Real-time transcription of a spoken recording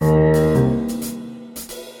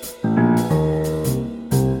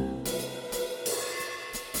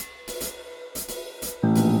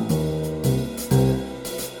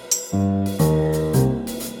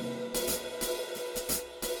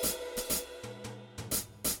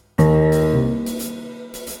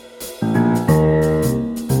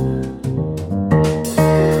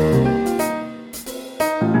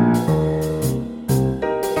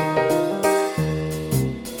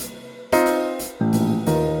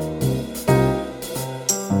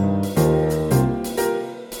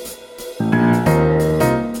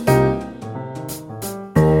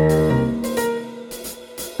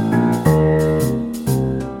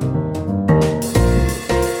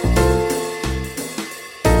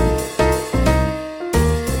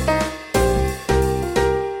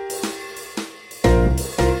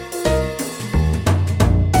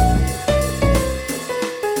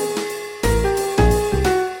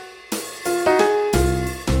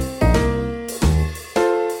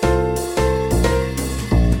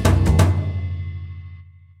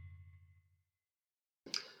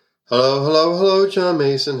Hello, hello, hello, John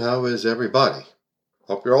Mason. How is everybody?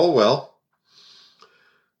 Hope you're all well.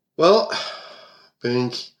 Well,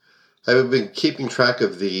 I've been keeping track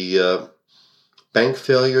of the bank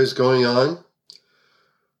failures going on.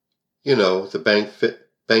 You know, the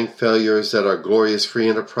bank failures that our glorious free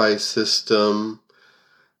enterprise system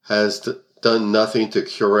has done nothing to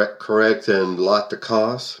correct and lot the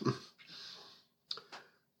cause.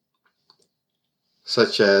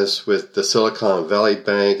 Such as with the Silicon Valley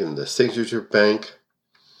Bank and the Signature Bank.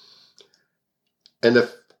 And the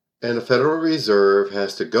Federal Reserve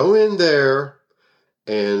has to go in there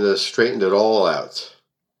and straighten it all out.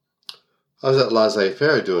 How's that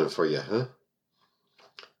laissez-faire doing for you, huh?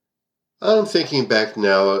 I'm thinking back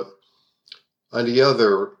now on the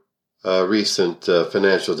other recent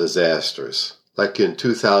financial disasters. Like in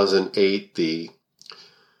 2008, the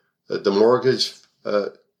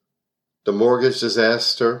mortgage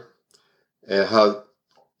disaster, and how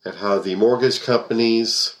the mortgage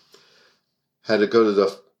companies had to go to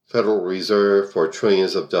the Federal Reserve for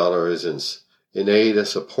trillions of dollars in aid and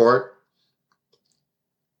support,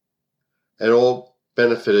 and all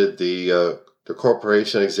benefited the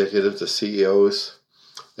corporation executives, the CEOs,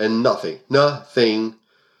 and nothing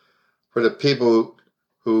for the people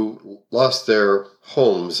who lost their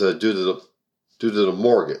homes due to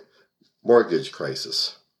the mortgage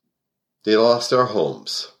crisis. They lost their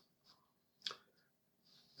homes,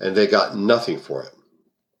 and they got nothing for it.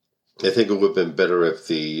 I think it would have been better if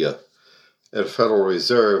the Federal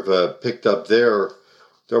Reserve picked up their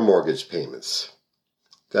mortgage payments.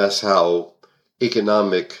 That's how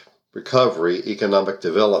economic recovery, economic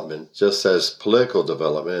development, just as political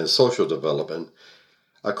development and social development,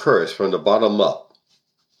 occurs from the bottom up,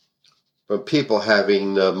 from people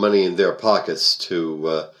having money in their pockets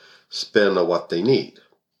to spend on what they need.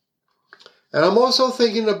 And I'm also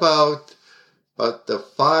thinking about the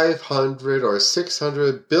 $500 or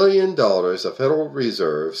 $600 billion the Federal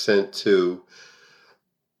Reserve sent to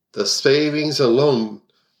the savings and loan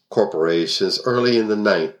corporations early in the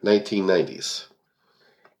 1990s.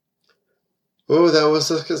 Oh, that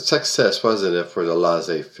was a success, wasn't it, for the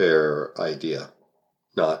laissez-faire idea?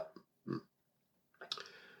 Not.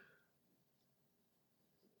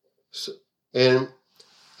 So, and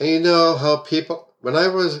you know how people,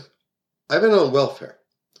 I've been on welfare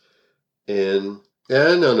and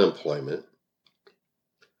unemployment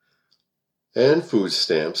and food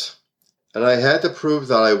stamps, and I had to prove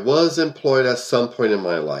that I was employed at some point in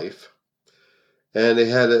my life, and they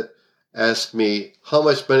had to ask me how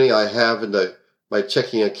much money I have in my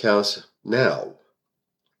checking accounts now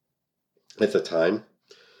at the time.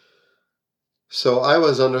 So I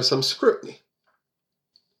was under some scrutiny.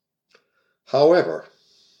 However,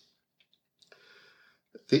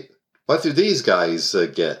 what do these guys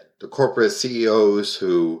get? The corporate CEOs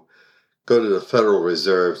who go to the Federal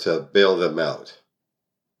Reserve to bail them out.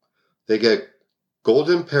 They get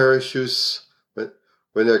golden parachutes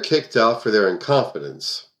when they're kicked out for their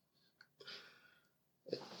incompetence.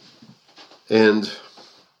 And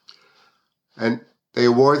they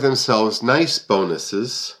award themselves nice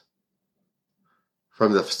bonuses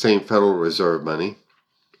from the same Federal Reserve money.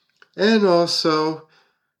 And also,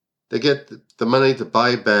 they get the money to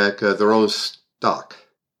buy back their own stock,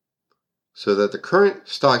 so that the current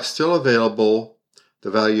stock still available, the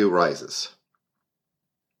value rises.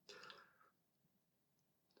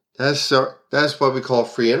 That's what we call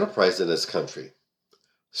free enterprise in this country.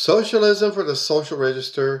 Socialism for the social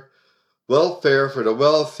register, welfare for the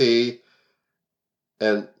wealthy,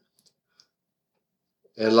 and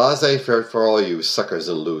laissez-faire for all you suckers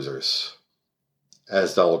and losers,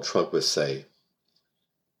 as Donald Trump would say.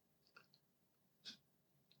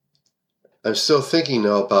 I'm still thinking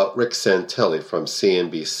now about Rick Santelli from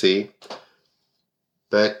CNBC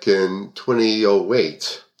back in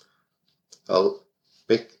 2008.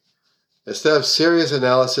 Instead of serious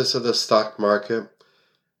analysis of the stock market,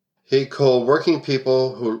 he called working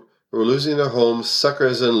people who were losing their homes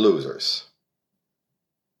suckers and losers.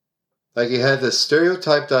 Like he had this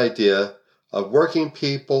stereotyped idea of working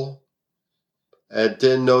people and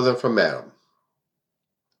didn't know them from Adam.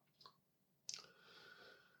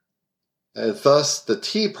 And thus, the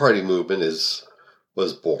Tea Party movement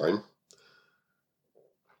was born,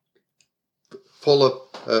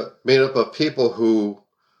 made up of people who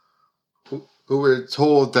were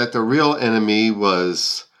told that the real enemy were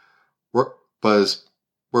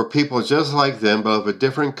people just like them, but of a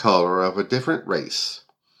different color, of a different race,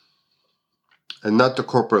 and not the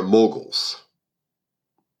corporate moguls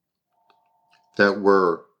that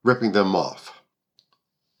were ripping them off.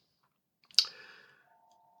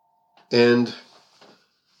 And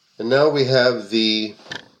now we have the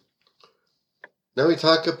Now we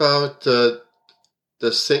talk about the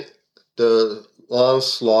long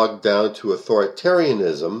slog down to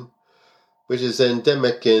authoritarianism, which is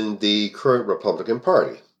endemic in the current Republican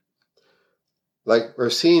Party. Like, we're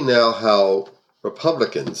seeing now how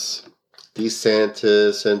Republicans,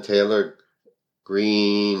 DeSantis and Taylor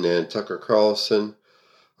Greene and Tucker Carlson,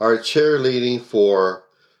 are cheerleading for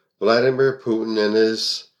Vladimir Putin and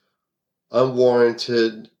his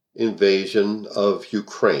unwarranted invasion of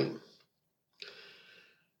Ukraine.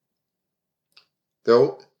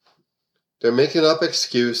 They're making up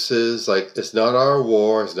excuses like, it's not our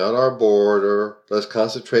war, it's not our border, let's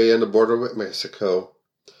concentrate on the border with Mexico.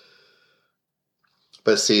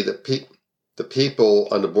 But see, the people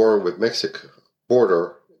on the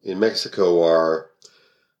border in Mexico are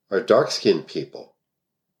dark-skinned people.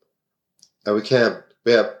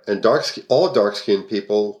 And all dark-skinned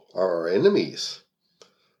people are our enemies.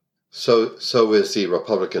 So is the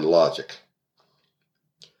Republican logic.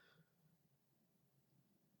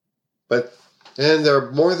 And they're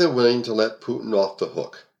more than willing to let Putin off the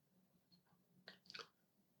hook.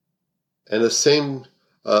 And the same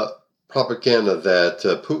propaganda that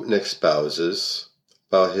Putin espouses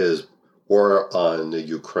about his war on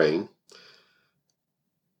Ukraine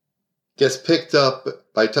gets picked up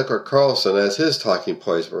by Tucker Carlson as his talking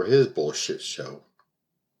points for his bullshit show.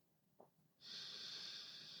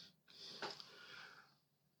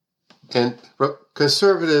 And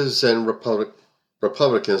conservatives and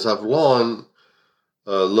Republicans have long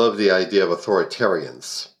loved the idea of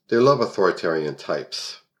authoritarians. They love authoritarian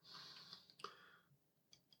types.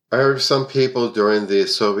 I heard some people during the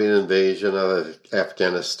Soviet invasion of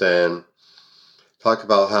Afghanistan talk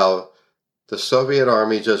about how the Soviet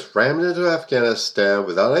army just rammed into Afghanistan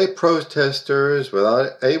without any protesters,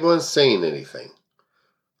 without anyone saying anything.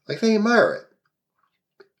 Like, they admire it.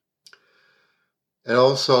 And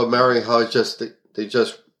also admiring how they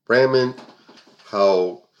just ram in,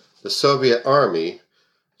 how the Soviet army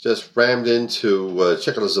just rammed into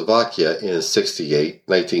Czechoslovakia in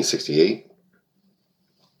 1968.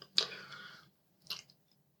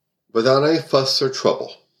 Without any fuss or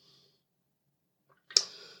trouble.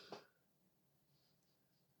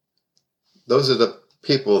 Those are the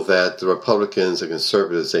people that the Republicans and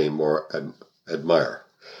conservatives anymore admire.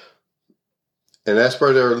 And that's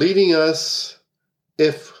where they're leading us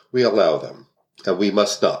if we allow them. And we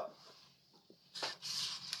must not.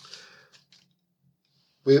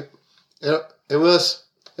 And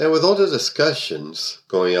with all the discussions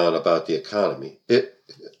going on about the economy, in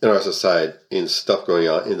our society, in stuff going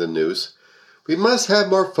on in the news, we must have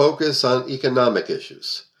more focus on economic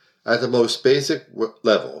issues at the most basic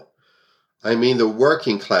level. I mean the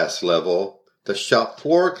working class level, the shop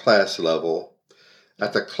floor class level,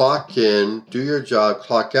 at the clock in, do your job,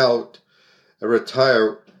 clock out, and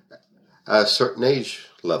retire at a certain age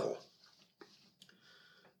level.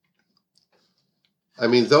 I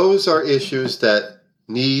mean, those are issues that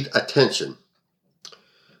need attention.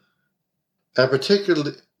 I'm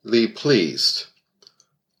particularly pleased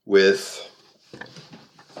with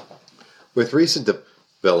recent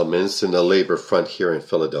developments in the labor front here in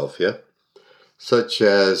Philadelphia, such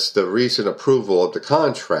as the recent approval of the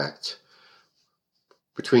contract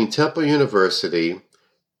between Temple University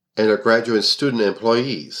and their graduate student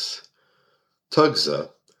employees. TUGSA,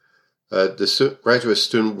 the Graduate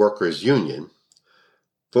Student Workers Union,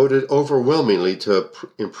 voted overwhelmingly to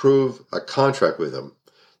improve a contract with them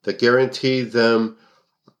that guaranteed them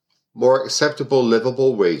more acceptable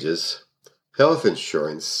livable wages, health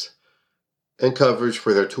insurance, and coverage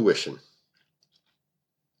for their tuition.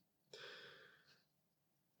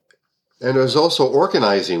 And there's also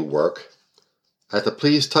organizing work at the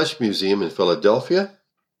Please Touch Museum in Philadelphia,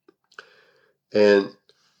 and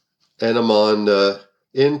among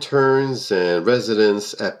interns and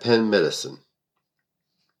residents at Penn Medicine.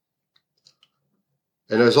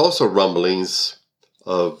 And there's also rumblings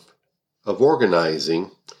of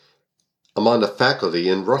organizing among the faculty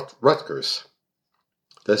in Rutgers.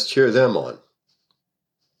 Let's cheer them on.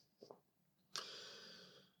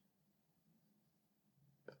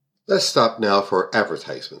 Let's stop now for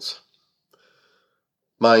advertisements.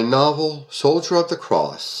 My novel, Soldier of the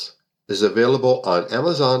Cross, is available on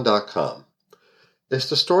Amazon.com. It's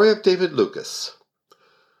the story of David Lucas,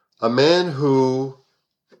 a man who,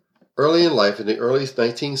 early in life, in the early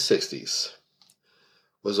 1960s,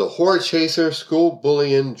 was a horde chaser, school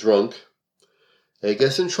bully, and drunk. And he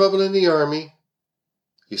gets in trouble in the army.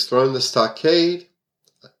 He's thrown in the stockade.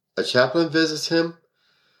 A chaplain visits him.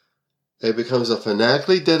 And he becomes a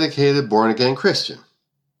fanatically dedicated, born-again Christian.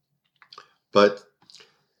 But,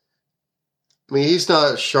 I mean, he's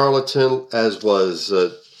not a charlatan as was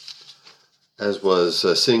as was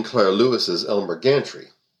Sinclair Lewis's Elmer Gantry.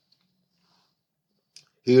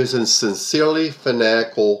 He was a sincerely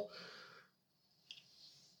fanatical,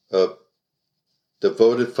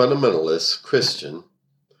 devoted fundamentalist Christian,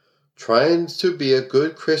 trying to be a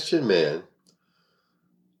good Christian man,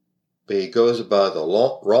 but he goes about the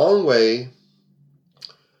wrong way,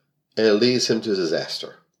 and it leads him to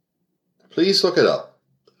disaster. Please look it up.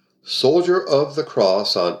 Soldier of the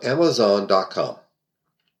Cross on Amazon.com.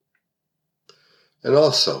 And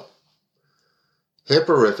also,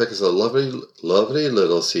 Hipporific is a lovely, lovely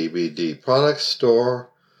little CBD product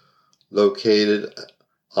store located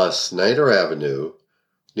on Snyder Avenue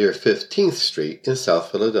near 15th Street in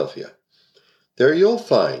South Philadelphia. There you'll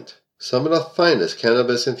find some of the finest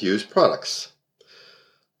cannabis-infused products,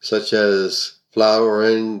 such as flour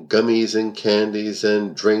and gummies and candies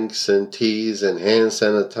and drinks and teas and hand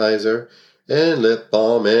sanitizer and lip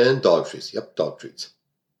balm and dog treats. Yep, dog treats.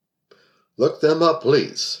 Look them up,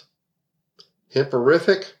 please.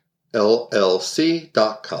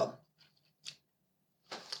 HipporificLLC.com.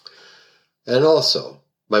 And also,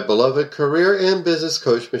 my beloved career and business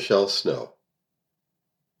coach, Michelle Snow.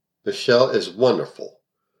 Michelle is wonderful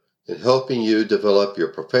in helping you develop your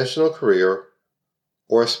professional career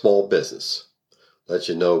or a small business. Let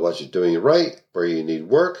you know what you're doing right, where you need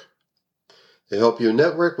work. They help you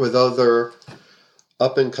network with other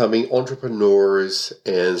up-and-coming entrepreneurs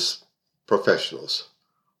and professionals.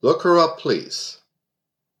 Look her up, please.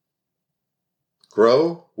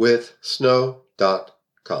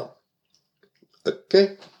 GrowWithSnow.com.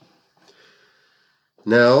 Okay.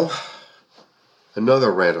 Now,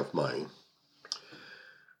 another rant of mine.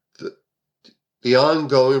 The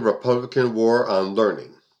ongoing Republican war on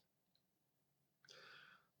learning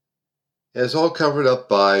is all covered up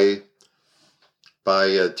by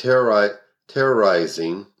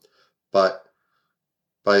terrorizing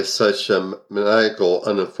by such maniacal,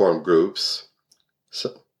 uninformed groups.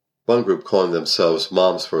 So, one group calling themselves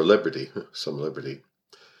Moms for Liberty, some liberty,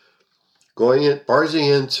 barging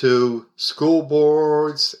into school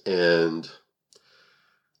boards and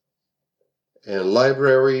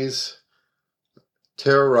libraries,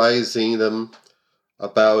 terrorizing them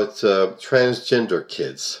about transgender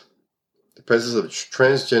kids, the presence of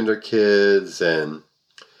transgender kids, and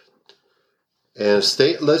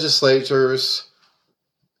state legislators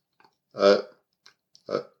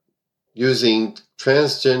using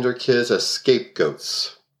transgender kids as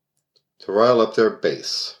scapegoats to rile up their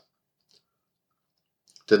base,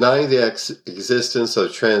 denying the existence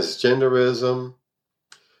of transgenderism,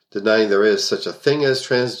 denying there is such a thing as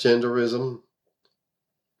transgenderism,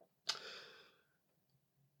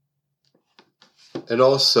 and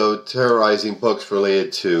also terrorizing books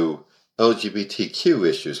related to LGBTQ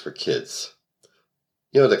issues for kids.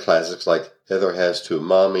 You know, the classics like Heather Has Two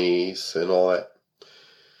Mommies and all that.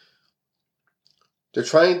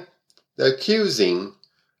 They're accusing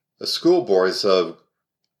the school boards of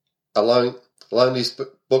allowing these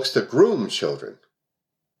books to groom children.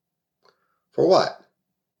 For what?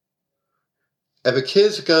 If a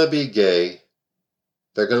kid's going to be gay,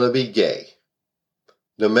 they're going to be gay.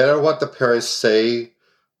 No matter what the parents say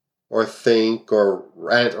or think or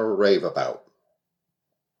rant or rave about.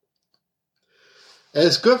 And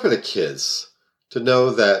it's good for the kids to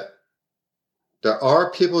know that there are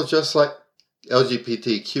people just like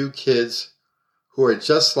LGBTQ kids who are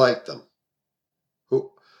just like them,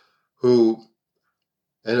 who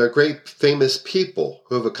and are great famous people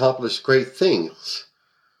who have accomplished great things,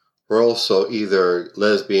 who are also either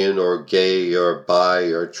lesbian or gay or bi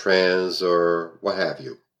or trans or what have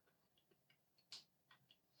you.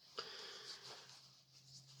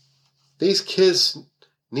 These kids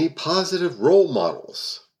need positive role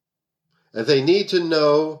models, and they need to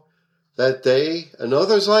know that they and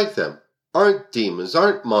others like them aren't demons,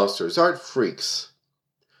 aren't monsters, aren't freaks.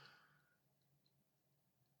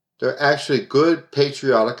 They're actually good,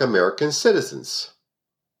 patriotic American citizens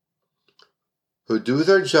who do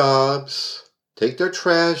their jobs, take their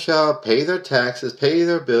trash out, pay their taxes, pay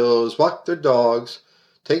their bills, walk their dogs,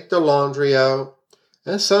 take their laundry out,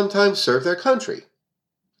 and sometimes serve their country.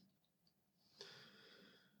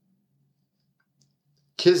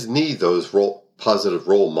 Kids need those positive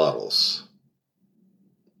role models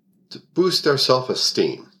to boost their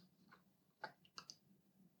self-esteem.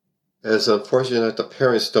 And it's unfortunate that the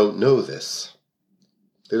parents don't know this.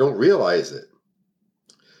 They don't realize it.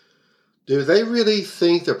 Do they really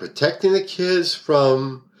think they're protecting the kids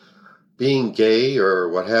from being gay or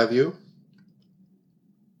what have you?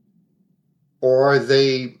 Or are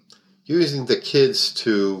they using the kids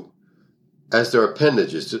as their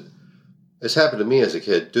appendages? It's happened to me as a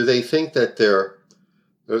kid. Do they think that they're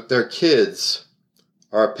their kids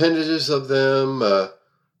are appendages of them.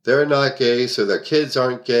 They're not gay, so their kids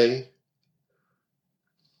aren't gay.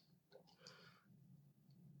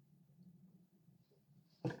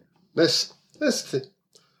 Let's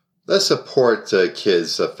support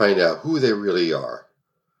kids to find out who they really are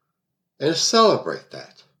and celebrate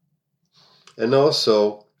that. And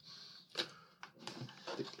also,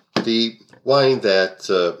 the line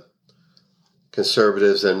that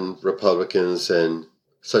conservatives and Republicans and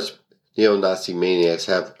such neo-Nazi maniacs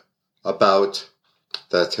have about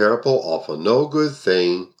the terrible, awful, no good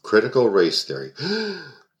thing, critical race theory.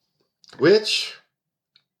 Which,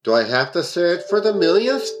 do I have to say it for the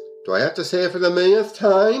millionth? Do I have to say it for the millionth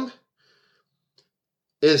time?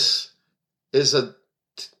 Is an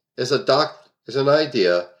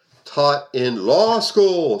idea taught in law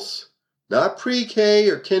schools, not pre-K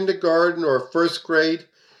or kindergarten or first grade.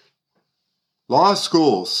 Law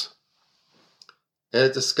schools. And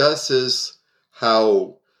it discusses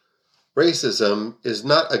how racism is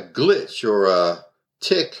not a glitch or a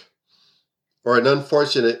tick or an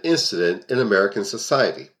unfortunate incident in American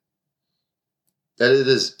society. That it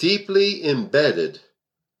is deeply embedded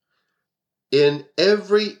in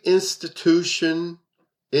every institution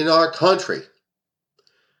in our country,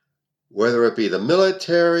 whether it be the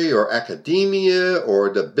military or academia or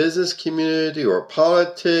the business community or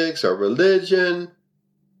politics or religion,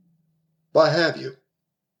 what have you.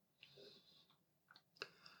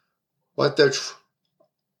 What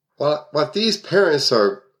these parents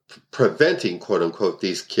are preventing, quote unquote,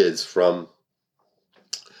 these kids from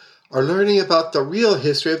are learning about the real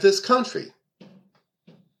history of this country.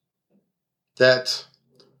 That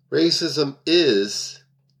racism is,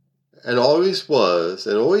 and always was,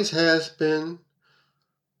 and always has been,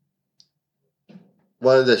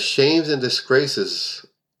 one of the shames and disgraces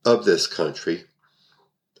of this country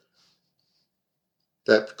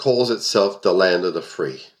that calls itself the land of the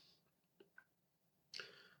free.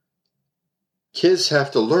 Kids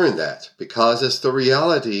have to learn that because it's the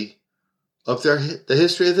reality of the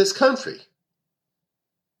history of this country.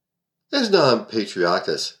 There's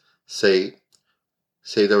non-patriotics say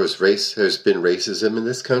there's been racism in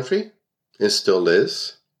this country, and still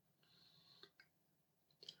is.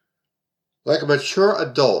 Like a mature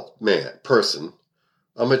adult person,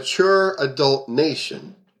 a mature adult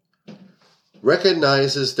nation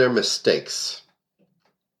recognizes their mistakes,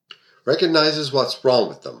 recognizes what's wrong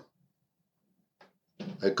with them,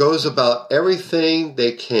 and goes about everything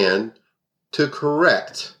they can to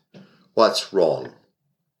correct what's wrong.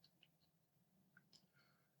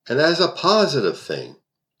 And as a positive thing,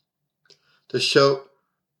 to show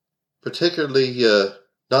particularly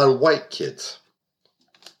non-white kids,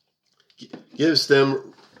 gives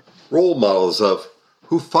them role models of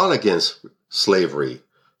who fought against slavery,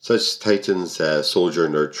 such titans as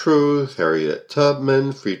Sojourner Truth, Harriet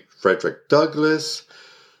Tubman, Frederick Douglass,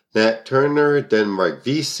 Nat Turner, Denmark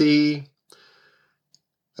Vesey,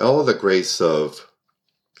 all the greats of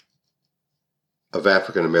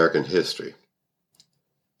African American history,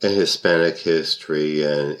 and Hispanic history,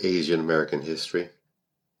 and Asian American history.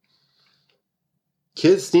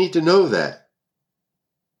 Kids need to know that.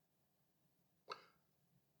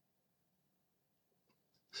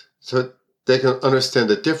 So they can understand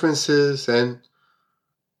the differences and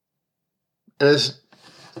as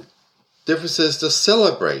differences to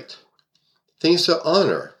celebrate, things to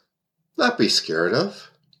honor, not be scared of.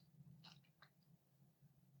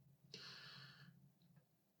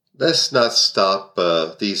 Let's not stop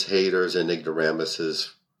these haters and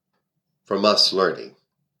ignoramuses from us learning.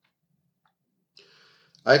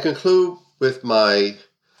 I conclude with my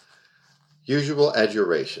usual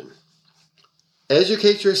adjuration.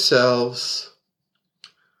 Educate yourselves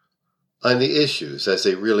on the issues as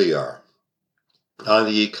they really are. On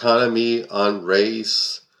the economy, on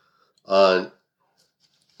race, on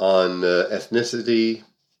ethnicity,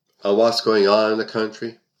 on what's going on in the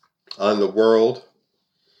country, on the world.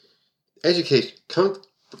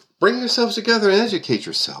 Bring yourselves together and educate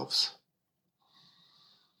yourselves.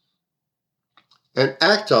 And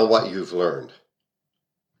act on what you've learned.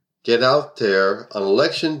 Get out there on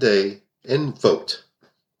election day and vote.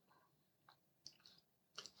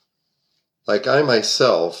 Like I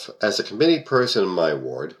myself, as a committee person in my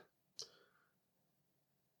ward,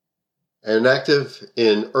 am active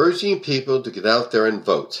in urging people to get out there and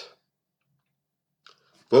vote.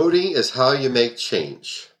 Voting is how you make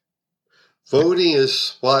change. Voting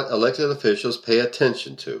is what elected officials pay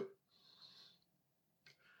attention to.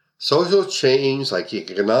 Social change, like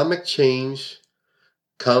economic change,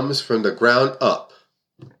 comes from the ground up,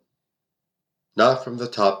 not from the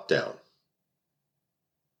top down.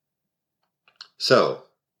 So,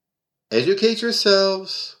 educate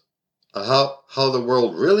yourselves on how the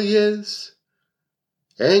world really is,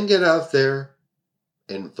 and get out there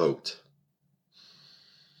and vote.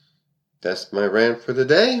 That's my rant for the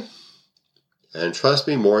day, and trust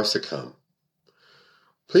me, more is to come.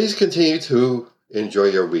 Please continue to enjoy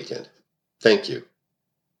your weekend. Thank you.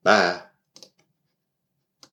 Bye.